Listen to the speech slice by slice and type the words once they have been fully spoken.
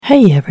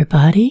Hey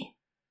everybody,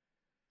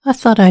 I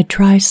thought I'd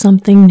try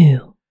something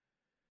new.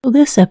 So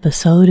this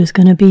episode is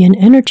going to be an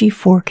energy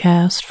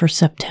forecast for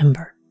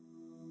September.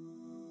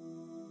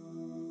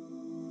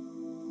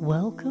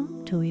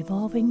 Welcome to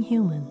Evolving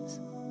Humans.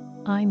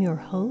 I'm your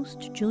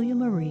host, Julia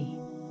Marie,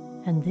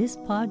 and this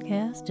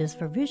podcast is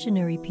for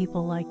visionary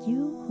people like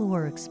you who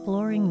are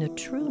exploring the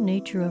true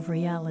nature of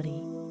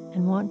reality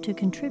and want to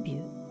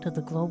contribute to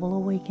the global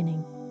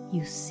awakening.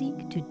 You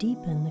seek to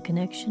deepen the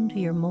connection to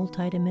your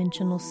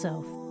multidimensional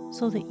self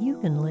so that you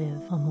can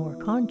live a more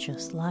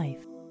conscious life.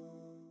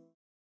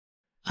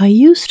 I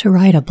used to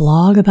write a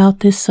blog about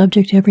this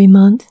subject every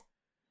month,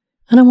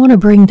 and I want to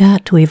bring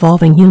that to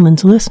Evolving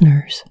Humans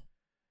listeners.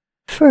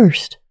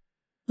 First,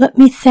 let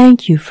me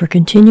thank you for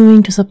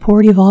continuing to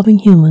support Evolving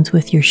Humans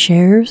with your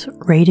shares,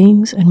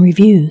 ratings, and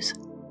reviews.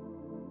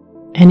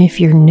 And if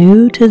you're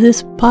new to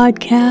this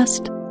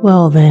podcast,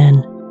 well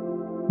then,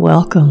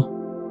 welcome.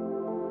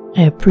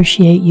 I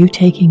appreciate you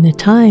taking the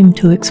time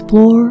to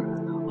explore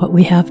what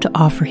we have to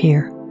offer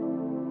here.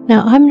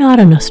 Now, I'm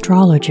not an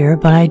astrologer,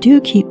 but I do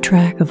keep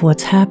track of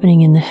what's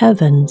happening in the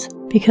heavens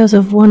because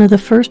of one of the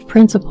first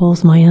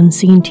principles my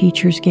unseen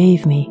teachers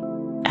gave me: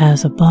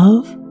 as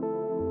above,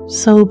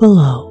 so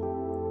below.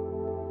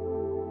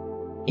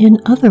 In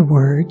other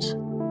words,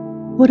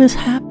 what is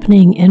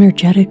happening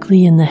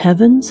energetically in the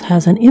heavens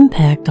has an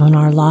impact on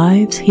our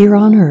lives here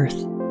on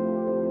Earth.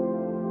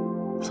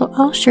 So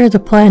I'll share the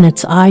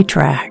planets I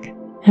track,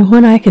 and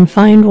when I can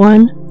find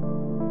one,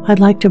 I'd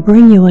like to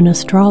bring you an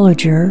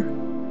astrologer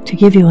to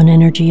give you an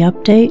energy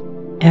update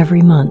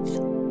every month.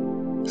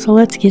 So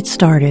let's get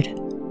started.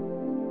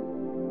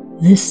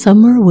 This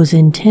summer was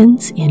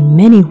intense in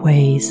many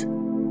ways.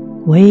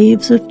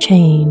 Waves of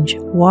change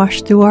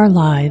washed through our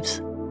lives,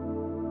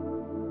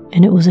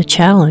 and it was a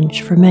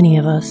challenge for many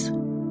of us.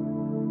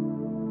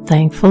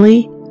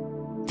 Thankfully,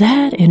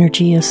 that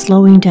energy is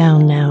slowing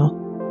down now.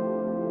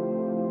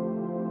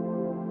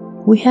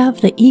 We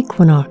have the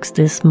equinox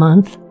this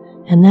month,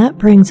 and that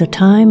brings a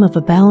time of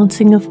a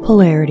balancing of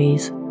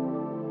polarities.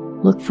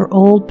 Look for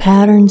old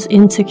patterns,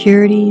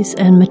 insecurities,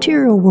 and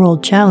material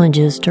world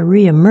challenges to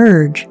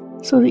re-emerge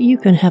so that you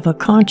can have a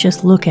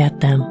conscious look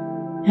at them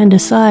and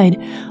decide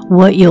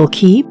what you'll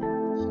keep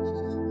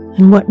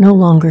and what no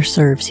longer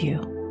serves you.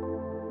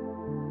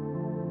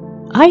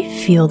 I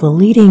feel the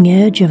leading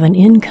edge of an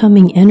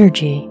incoming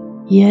energy,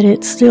 yet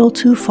it's still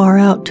too far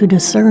out to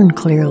discern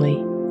clearly.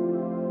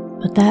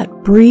 But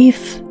that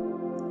brief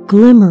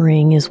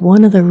glimmering is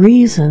one of the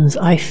reasons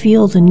I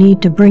feel the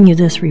need to bring you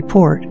this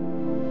report.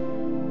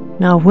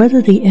 Now,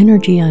 whether the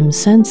energy I'm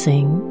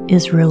sensing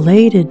is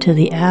related to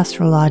the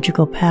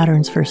astrological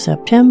patterns for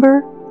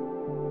September,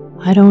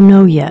 I don't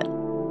know yet.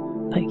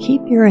 But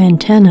keep your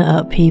antenna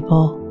up,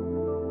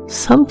 people.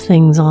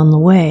 Something's on the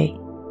way.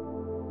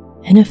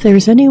 And if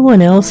there's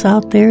anyone else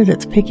out there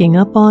that's picking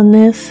up on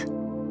this,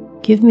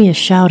 give me a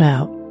shout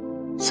out.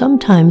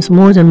 Sometimes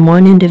more than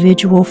one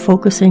individual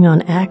focusing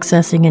on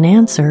accessing an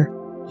answer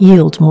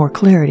yields more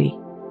clarity.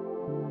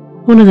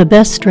 One of the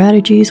best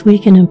strategies we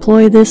can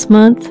employ this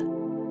month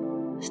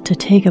is to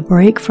take a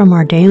break from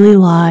our daily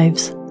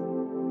lives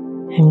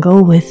and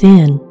go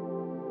within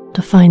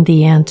to find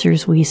the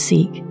answers we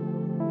seek.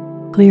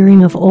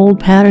 Clearing of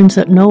old patterns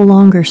that no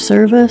longer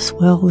serve us,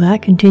 well,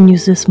 that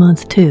continues this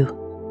month too.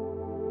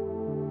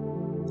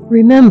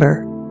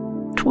 Remember,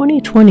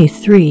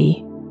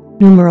 2023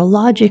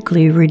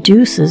 numerologically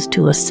reduces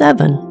to a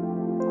 7,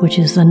 which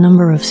is the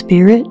number of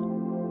spirit,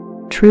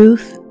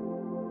 truth,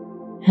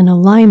 and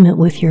alignment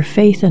with your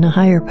faith in a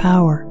higher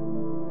power.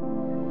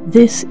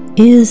 This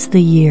is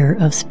the year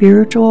of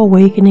spiritual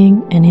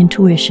awakening and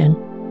intuition,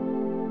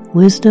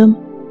 wisdom,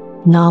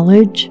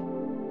 knowledge,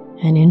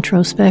 and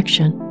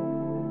introspection.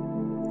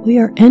 We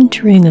are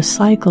entering a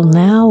cycle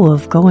now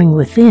of going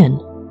within,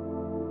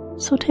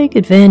 so take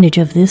advantage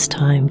of this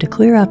time to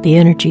clear out the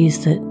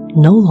energies that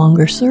no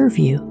longer serve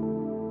you.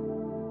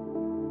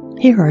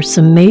 Here are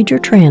some major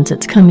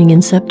transits coming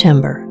in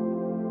September.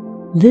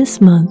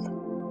 This month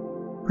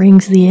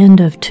brings the end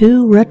of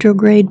 2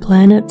 retrograde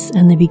planets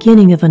and the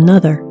beginning of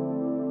another.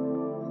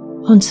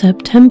 On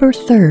September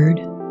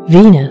 3rd,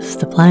 Venus,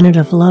 the planet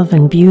of love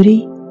and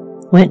beauty,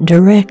 went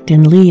direct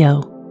in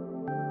Leo.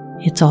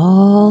 It's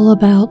all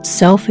about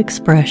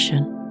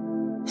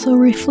self-expression, so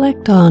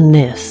reflect on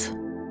this.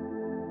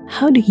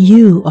 How do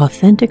you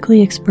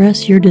authentically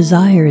express your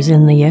desires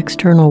in the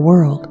external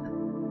world?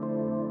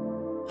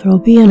 There will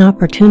be an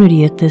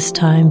opportunity at this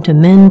time to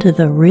mend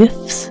the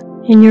rifts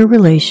in your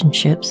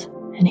relationships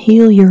and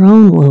heal your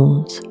own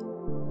wounds,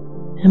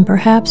 and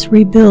perhaps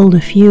rebuild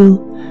a few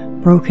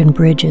broken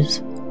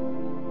bridges.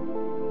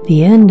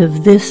 The end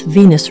of this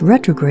Venus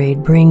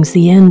retrograde brings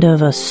the end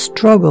of a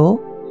struggle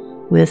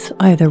with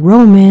either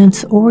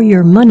romance or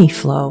your money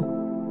flow,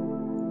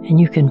 and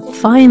you can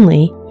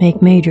finally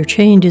make major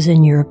changes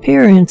in your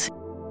appearance.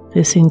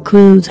 This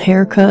includes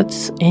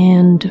haircuts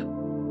and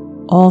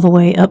all the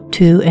way up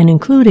to and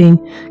including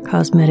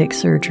cosmetic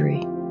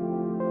surgery.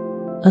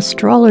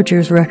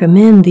 Astrologers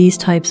recommend these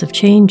types of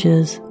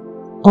changes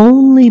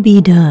only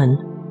be done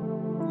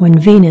when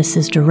Venus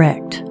is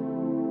direct.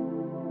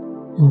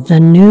 The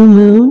new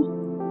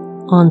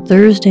moon on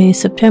Thursday,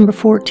 September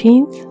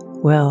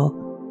 14th,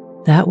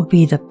 well, that would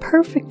be the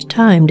perfect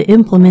time to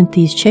implement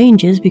these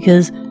changes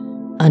because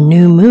a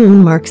new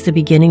moon marks the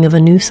beginning of a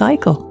new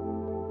cycle.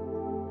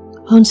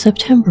 On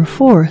September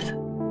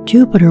 4th,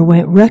 Jupiter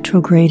went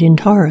retrograde in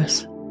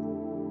Taurus.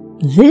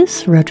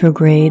 This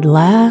retrograde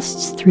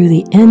lasts through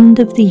the end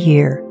of the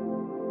year.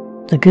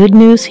 The good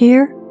news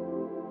here?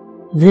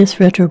 This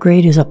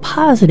retrograde is a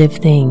positive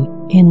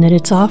thing in that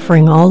it's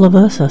offering all of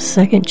us a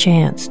second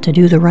chance to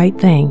do the right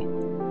thing.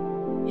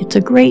 It's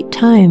a great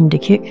time to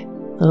kick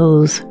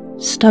those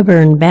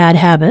stubborn bad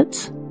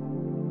habits,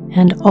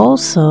 and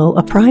also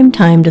a prime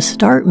time to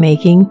start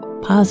making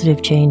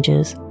positive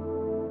changes.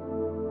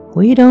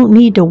 We don't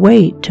need to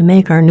wait to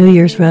make our New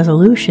Year's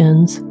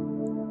resolutions.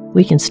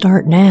 We can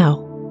start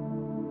now.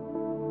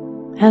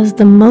 As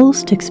the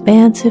most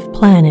expansive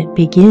planet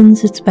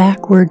begins its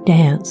backward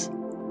dance,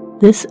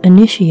 this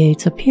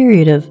initiates a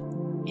period of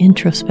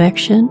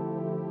introspection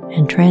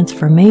and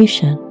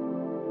transformation.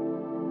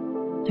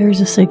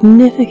 There's a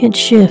significant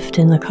shift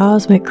in the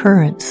cosmic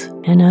currents,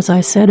 and as I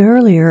said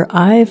earlier,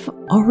 I've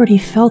already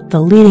felt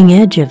the leading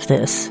edge of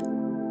this.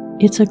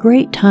 It's a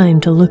great time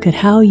to look at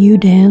how you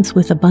dance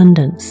with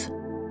abundance,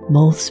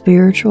 both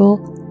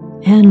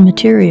spiritual and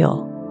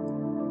material.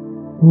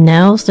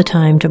 Now's the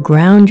time to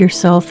ground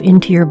yourself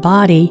into your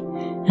body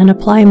and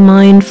apply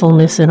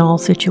mindfulness in all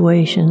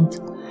situations.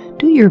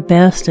 Do your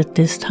best at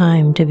this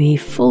time to be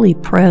fully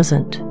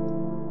present.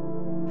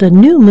 The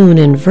new moon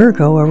in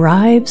Virgo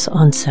arrives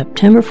on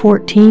September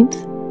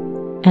 14th,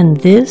 and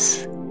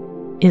this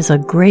is a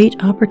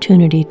great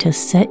opportunity to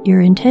set your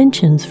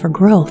intentions for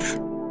growth.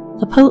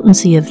 The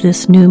potency of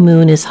this new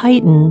moon is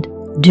heightened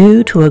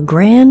due to a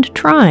grand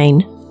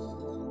trine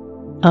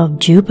of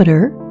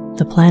Jupiter,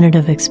 the planet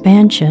of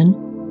expansion,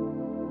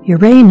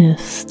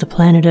 Uranus, the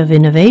planet of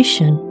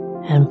innovation,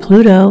 and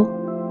Pluto,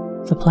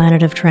 the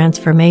planet of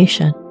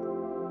transformation.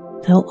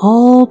 They'll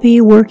all be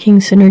working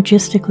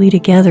synergistically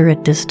together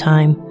at this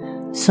time,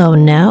 so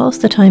now's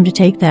the time to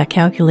take that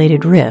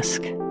calculated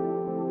risk.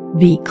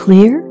 Be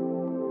clear,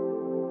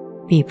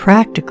 be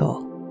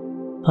practical,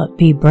 but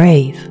be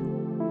brave.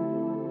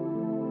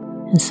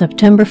 And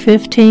September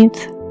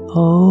 15th,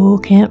 oh,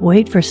 can't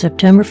wait for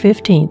September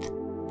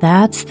 15th.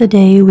 That's the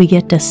day we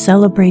get to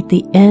celebrate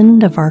the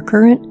end of our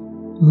current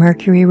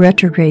Mercury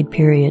retrograde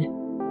period.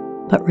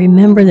 But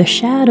remember, the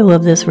shadow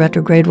of this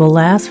retrograde will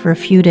last for a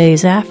few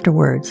days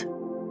afterwards.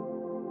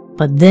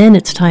 But then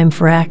it's time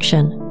for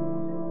action.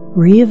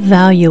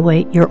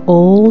 Reevaluate your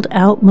old,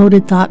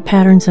 outmoded thought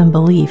patterns and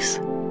beliefs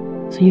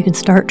so you can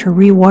start to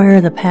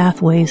rewire the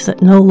pathways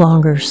that no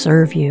longer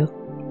serve you.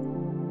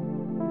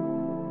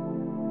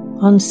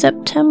 On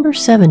September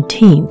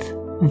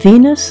 17th,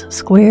 Venus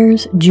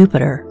squares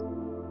Jupiter.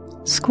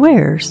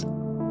 Squares,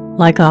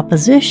 like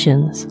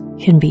oppositions,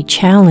 can be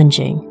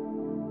challenging.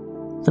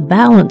 The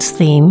balance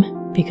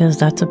theme, because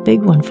that's a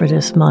big one for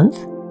this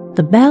month,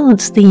 the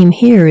balance theme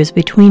here is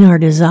between our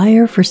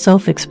desire for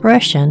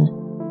self-expression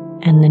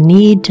and the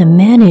need to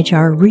manage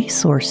our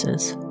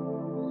resources.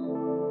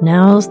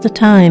 Now's the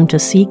time to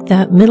seek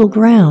that middle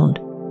ground,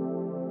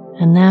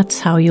 and that's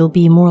how you'll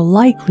be more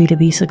likely to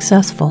be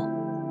successful.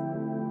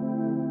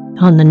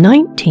 On the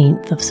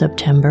 19th of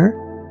September,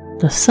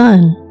 the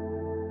Sun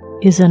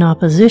is in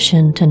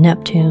opposition to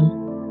Neptune.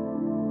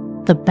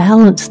 The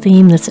balance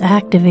theme that's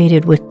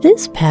activated with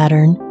this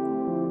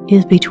pattern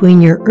is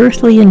between your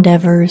earthly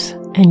endeavors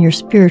and your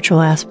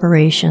spiritual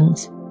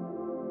aspirations.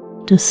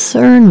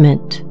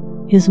 Discernment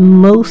is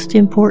most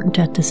important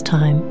at this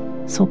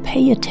time, so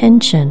pay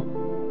attention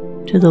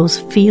to those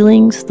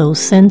feelings,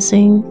 those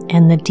sensing,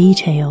 and the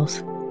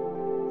details.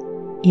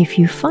 If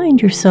you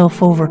find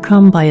yourself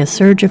overcome by a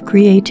surge of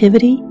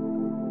creativity,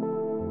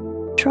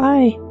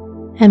 try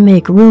and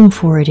make room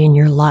for it in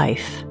your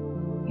life.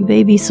 You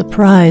may be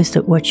surprised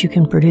at what you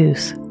can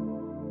produce.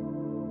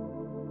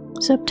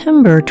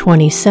 September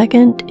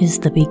 22nd is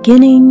the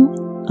beginning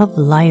of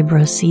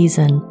Libra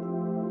season.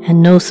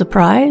 And no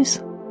surprise,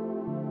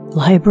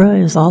 Libra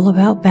is all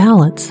about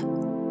balance.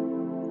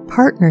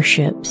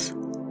 Partnerships,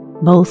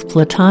 both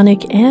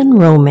platonic and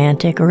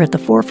romantic, are at the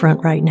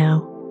forefront right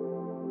now.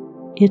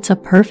 It's a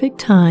perfect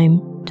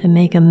time to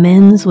make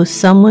amends with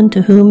someone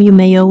to whom you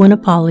may owe an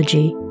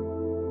apology.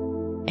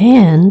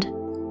 And,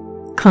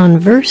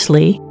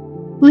 conversely,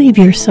 leave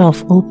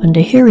yourself open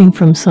to hearing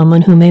from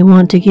someone who may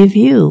want to give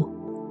you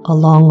a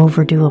long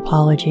overdue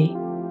apology.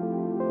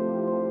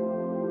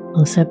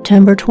 On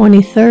September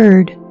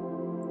 23rd,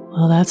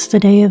 well, that's the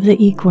day of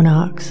the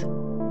equinox.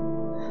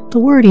 The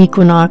word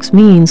equinox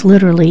means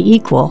literally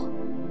equal,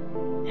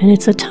 and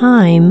it's a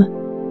time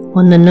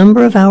when the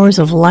number of hours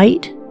of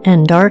light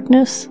and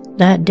darkness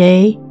that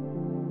day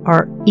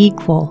are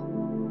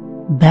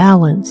equal,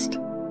 balanced.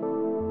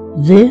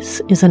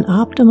 This is an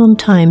optimum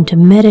time to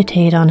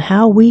meditate on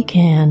how we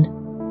can,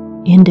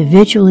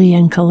 individually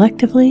and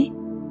collectively,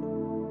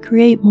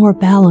 create more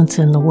balance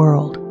in the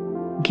world,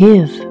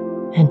 give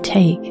and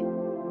take,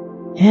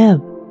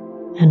 ebb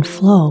and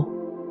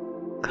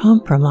flow,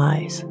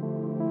 compromise.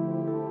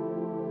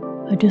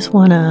 I just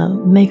want to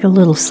make a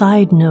little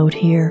side note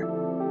here.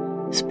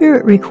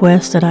 Spirit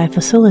requests that I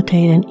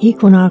facilitate an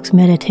equinox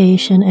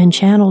meditation and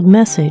channeled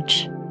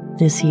message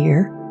this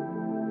year.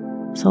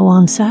 So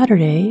on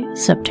Saturday,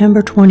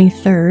 September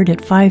 23rd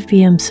at 5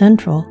 p.m.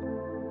 Central,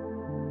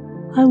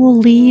 I will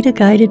lead a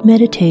guided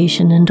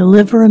meditation and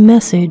deliver a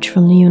message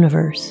from the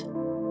universe.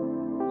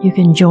 You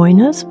can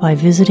join us by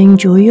visiting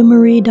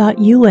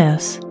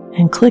juliamarie.us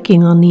and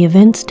clicking on the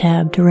Events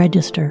tab to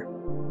register.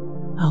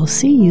 I'll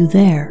see you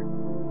there.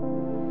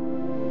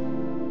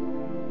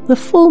 The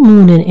full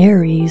moon in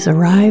Aries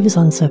arrives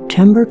on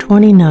September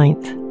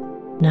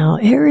 29th. Now,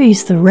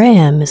 Aries the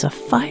Ram is a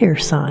fire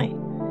sign,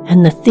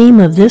 and the theme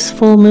of this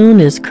full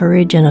moon is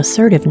courage and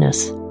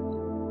assertiveness.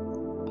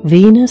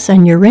 Venus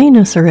and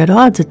Uranus are at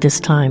odds at this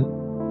time,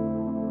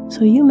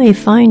 so you may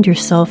find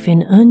yourself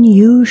in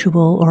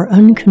unusual or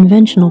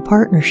unconventional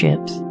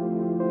partnerships.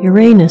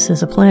 Uranus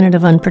is a planet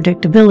of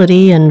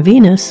unpredictability, and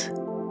Venus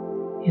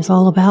is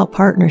all about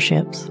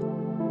partnerships.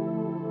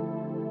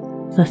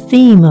 The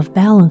theme of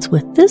balance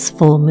with this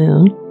full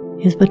moon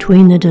is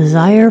between the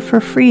desire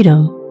for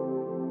freedom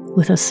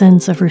with a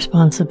sense of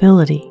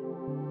responsibility.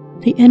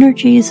 The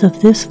energies of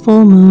this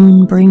full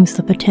moon brings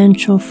the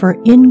potential for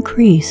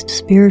increased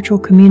spiritual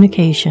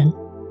communication,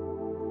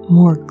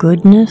 more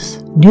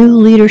goodness, new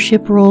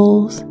leadership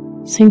roles,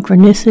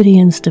 synchronicity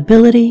and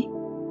stability,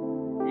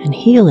 and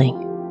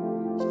healing.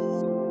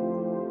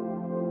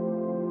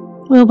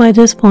 Well, by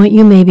this point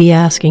you may be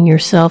asking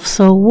yourself,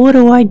 so what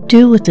do I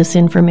do with this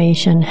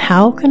information?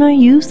 How can I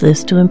use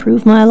this to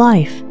improve my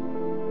life?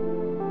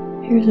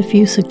 Here's a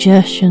few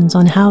suggestions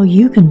on how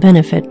you can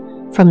benefit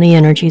from the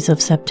energies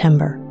of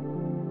September.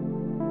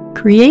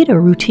 Create a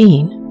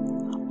routine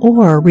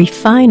or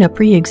refine a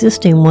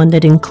pre-existing one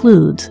that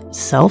includes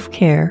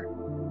self-care,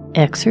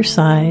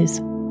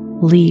 exercise,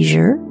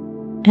 leisure,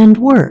 and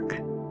work.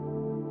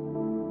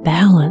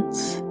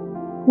 Balance.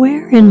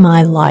 Where in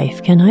my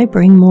life can I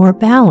bring more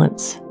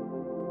balance?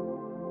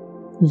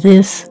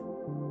 This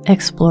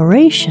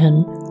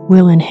exploration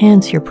will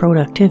enhance your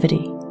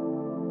productivity.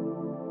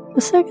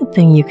 The second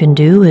thing you can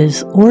do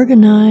is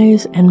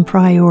organize and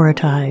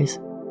prioritize.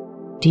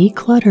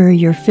 Declutter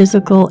your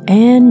physical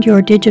and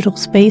your digital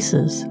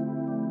spaces.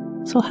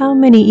 So how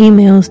many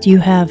emails do you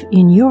have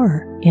in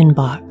your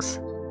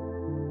inbox?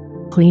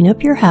 Clean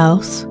up your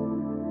house,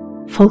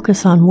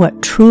 focus on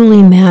what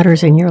truly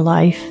matters in your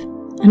life,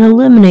 and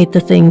eliminate the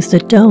things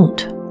that don't.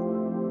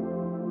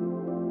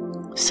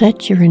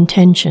 Set your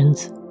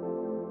intentions.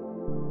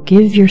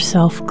 Give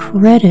yourself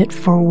credit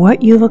for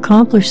what you've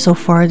accomplished so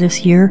far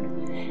this year,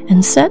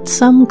 and set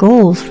some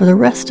goals for the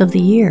rest of the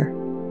year.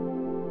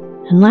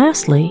 And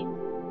lastly,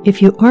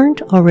 if you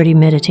aren't already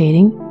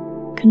meditating,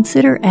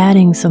 consider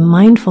adding some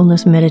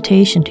mindfulness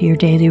meditation to your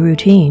daily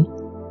routine.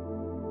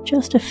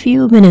 Just a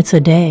few minutes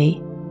a day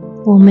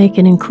will make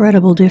an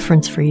incredible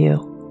difference for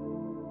you.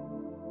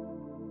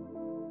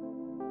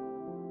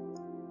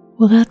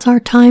 Well, that's our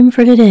time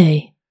for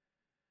today.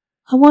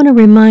 I want to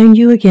remind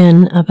you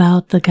again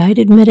about the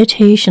guided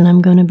meditation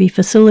I'm going to be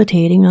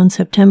facilitating on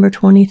September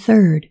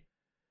 23rd.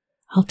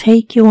 I'll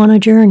take you on a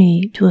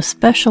journey to a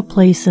special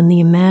place in the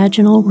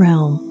imaginal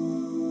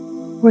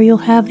realm where you'll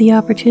have the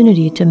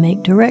opportunity to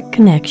make direct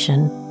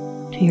connection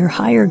to your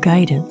higher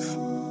guidance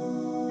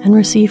and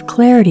receive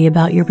clarity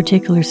about your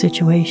particular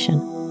situation.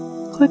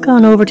 Click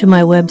on over to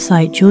my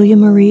website,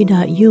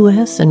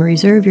 juliamarie.us, and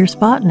reserve your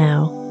spot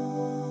now.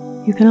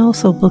 You can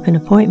also book an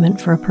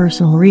appointment for a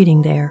personal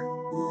reading there.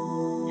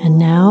 And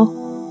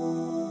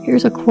now,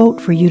 here's a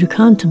quote for you to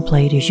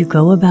contemplate as you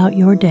go about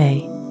your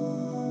day.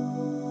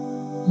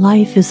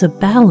 Life is a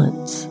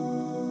balance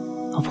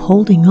of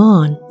holding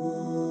on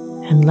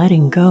and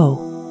letting go.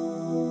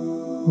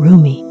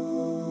 Rumi.